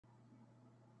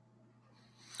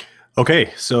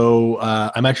Okay, so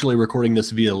I'm actually recording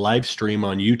this via live stream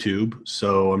on YouTube,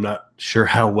 so I'm not sure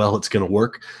how well it's going to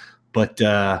work, but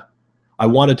I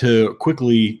wanted to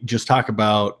quickly just talk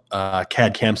about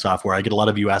CAD CAM software. I get a lot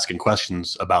of you asking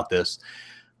questions about this.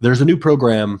 There's a new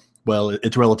program, well,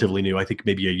 it's relatively new, I think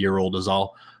maybe a year old is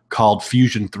all, called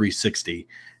Fusion 360.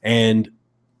 And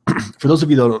for those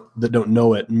of you that don't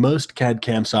know it, most CAD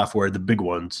CAM software, the big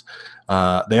ones,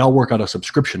 they all work on a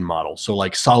subscription model. So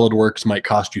like SolidWorks might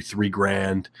cost you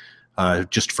 $3,000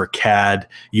 just for CAD.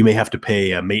 You may have to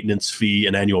pay a maintenance fee,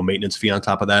 an annual maintenance fee on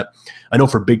top of that. I know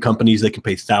for big companies, they can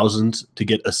pay thousands to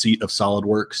get a seat of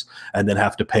SolidWorks and then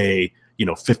have to pay,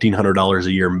 $1,500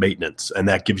 a year maintenance. And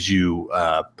that gives you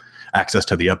access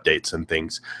to the updates and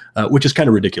things, which is kind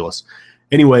of ridiculous.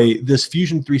 Anyway, this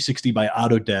Fusion 360 by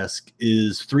Autodesk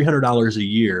is $300 a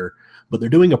year, but they're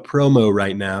doing a promo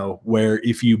right now where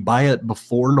if you buy it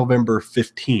before November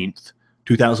 15th,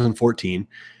 2014,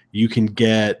 you can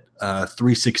get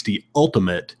 360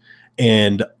 Ultimate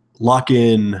and lock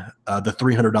in the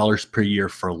 $300 per year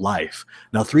for life.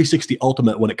 Now, 360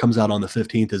 Ultimate, when it comes out on the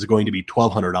 15th, is going to be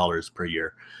 $1,200 per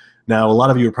year. Now, a lot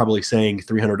of you are probably saying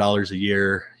 $300 a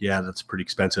year. Yeah, that's pretty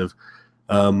expensive.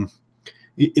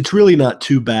 It's really not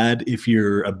too bad if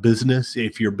you're a business,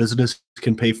 if your business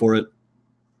can pay for it.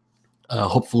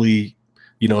 Hopefully,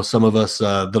 some of us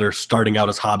that are starting out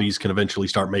as hobbies can eventually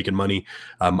start making money.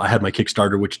 I had my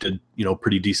Kickstarter, which did,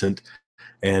 pretty decent.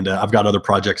 And I've got other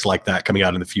projects like that coming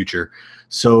out in the future.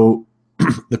 So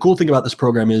the cool thing about this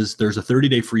program is there's a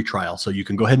 30-day free trial. So you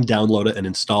can go ahead and download it and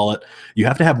install it. You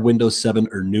have to have Windows 7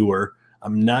 or newer.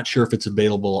 I'm not sure if it's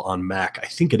available on Mac. I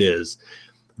think it is.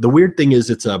 The weird thing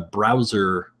is it's a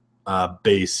browser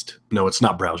based. No, it's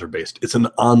not browser based. It's an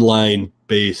online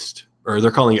based, or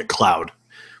they're calling it cloud.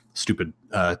 Stupid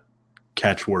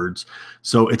catchwords.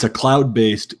 So it's a cloud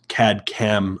based CAD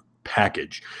CAM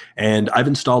package. And I've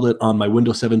installed it on my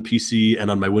Windows 7 PC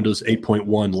and on my Windows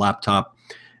 8.1 laptop.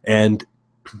 And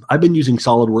I've been using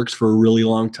SolidWorks for a really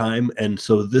long time. And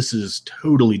so this is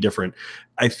totally different.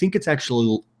 I think it's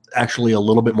actually a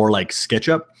little bit more like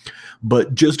SketchUp.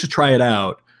 But just to try it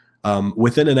out,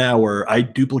 within an hour, I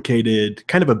duplicated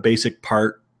kind of a basic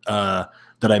part that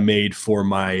I made for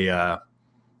my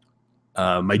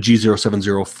my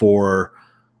G0704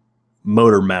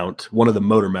 motor mount, one of the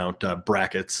motor mount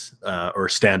brackets or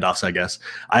standoffs, I guess.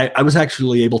 I was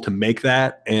actually able to make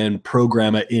that and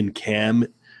program it in CAM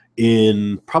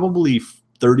in probably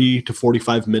 30 to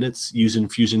 45 minutes using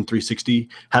Fusion 360,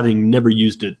 having never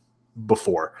used it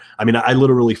before. I mean, I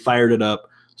literally fired it up,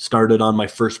 started on my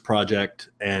first project,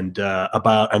 and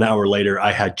about an hour later,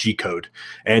 I had G-code.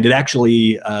 And it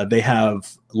actually, they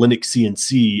have Linux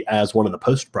CNC as one of the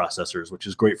post processors, which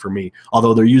is great for me,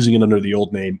 although they're using it under the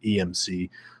old name EMC,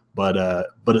 but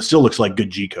it still looks like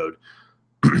good G-code.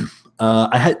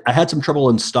 I had some trouble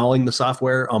installing the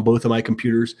software on both of my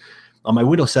computers. On my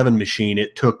Windows 7 machine,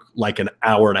 it took like an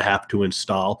hour and a half to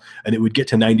install, and it would get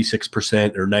to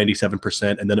 96% or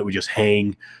 97%, and then it would just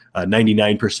hang,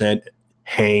 99%,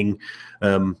 hang.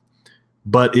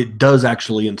 But it does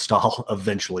actually install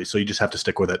eventually, so you just have to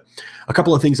stick with it. A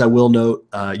couple of things I will note.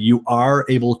 You are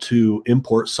able to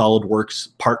import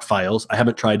SolidWorks part files. I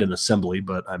haven't tried an assembly,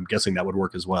 but I'm guessing that would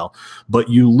work as well. But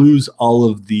you lose all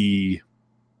of the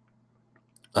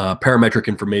parametric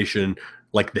information,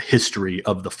 like the history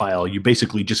of the file. You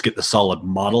basically just get the solid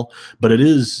model, but it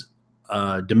is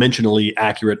dimensionally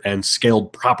accurate and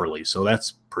scaled properly, so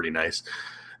that's pretty nice.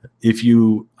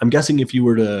 I'm guessing if you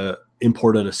were to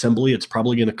import an assembly, it's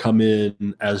probably going to come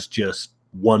in as just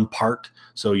one part,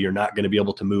 so you're not going to be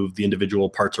able to move the individual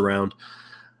parts around.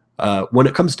 When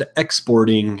it comes to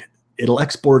exporting, it'll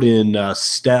export in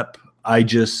step. What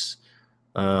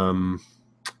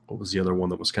was the other one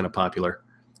that was kind of popular?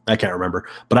 I can't remember,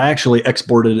 but I actually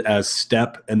exported as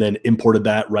step and then imported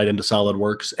that right into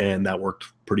SolidWorks, and that worked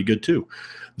pretty good too.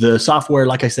 The software,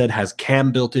 like I said, has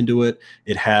CAM built into it.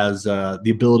 It has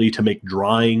the ability to make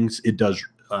drawings. It does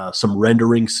some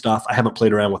rendering stuff. I haven't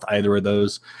played around with either of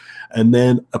those. And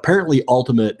then apparently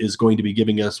Ultimate is going to be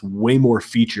giving us way more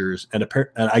features, and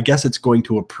I guess it's going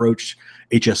to approach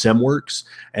HSM Works.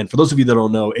 And for those of you that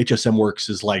don't know, HSM Works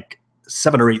is like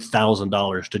 $7,000 or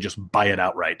 $8,000 to just buy it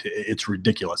outright. It's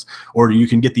ridiculous. Or you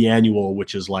can get the annual,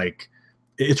 which is like,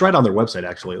 it's right on their website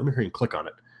actually. Let me hurry and click on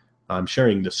it. I'm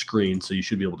sharing the screen, so you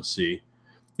should be able to see.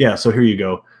 Yeah, so here you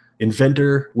go.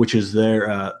 Inventor, which is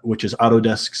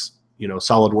Autodesk's,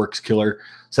 SolidWorks killer,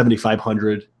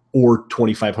 $7,500 or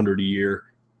 $2,500 a year,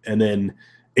 and then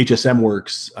HSM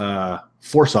Works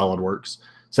for SolidWorks,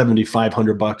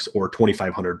 $7,500 or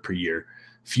 $2,500 per year.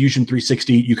 Fusion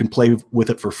 360, you can play with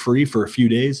it for free for a few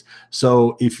days.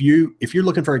 So if you're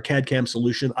looking for a CAD CAM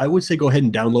solution, I would say go ahead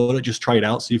and download it. Just try it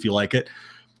out, see if you like it.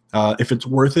 If it's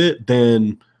worth it,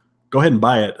 then go ahead and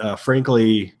buy it.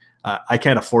 Frankly, I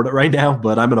can't afford it right now,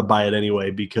 but I'm going to buy it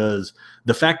anyway, because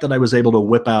the fact that I was able to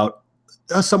whip out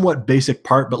a somewhat basic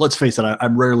part, but let's face it,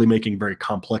 I'm rarely making very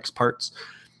complex parts.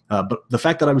 But the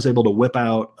fact that I was able to whip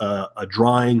out a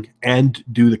drawing and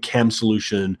do the CAM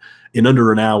solution in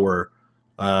under an hour,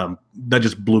 that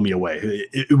just blew me away.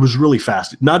 It was really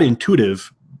fast. Not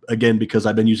intuitive, again, because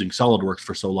I've been using SolidWorks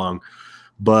for so long,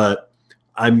 but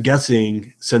I'm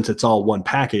guessing since it's all one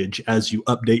package, as you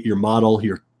update your model,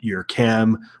 your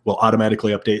CAM will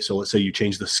automatically update. So let's say you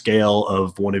change the scale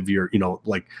of one of your,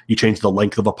 like you change the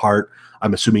length of a part.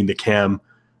 I'm assuming the CAM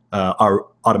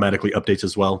automatically updates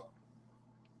as well.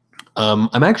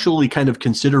 I'm actually kind of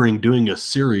considering doing a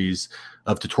series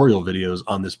of tutorial videos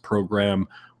on this program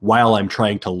while I'm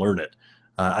trying to learn it.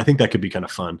 I think that could be kind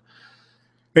of fun.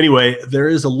 Anyway, there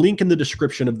is a link in the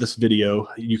description of this video.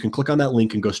 You can click on that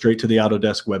link and go straight to the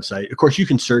Autodesk website. Of course, you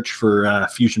can search for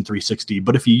Fusion 360,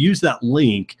 but if you use that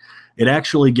link, it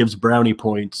actually gives brownie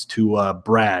points to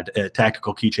Brad at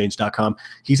tacticalkeychains.com.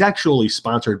 He's actually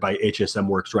sponsored by HSM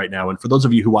Works right now. And for those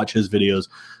of you who watch his videos,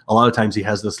 a lot of times he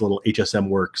has this little HSM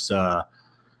Works.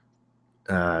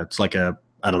 It's like a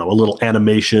little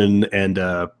animation and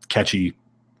a catchy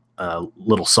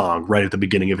little song right at the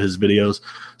beginning of his videos.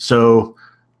 So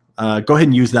go ahead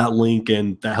and use that link,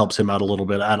 and that helps him out a little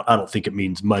bit. I don't think it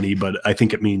means money, but I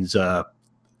think it means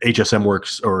HSM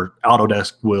Works or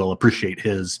Autodesk will appreciate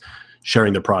his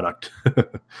sharing the product.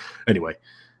 Anyway,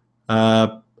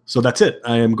 so that's it.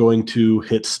 I am going to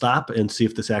hit stop and see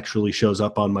if this actually shows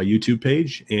up on my YouTube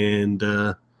page,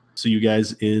 and see you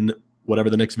guys in whatever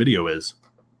the next video is.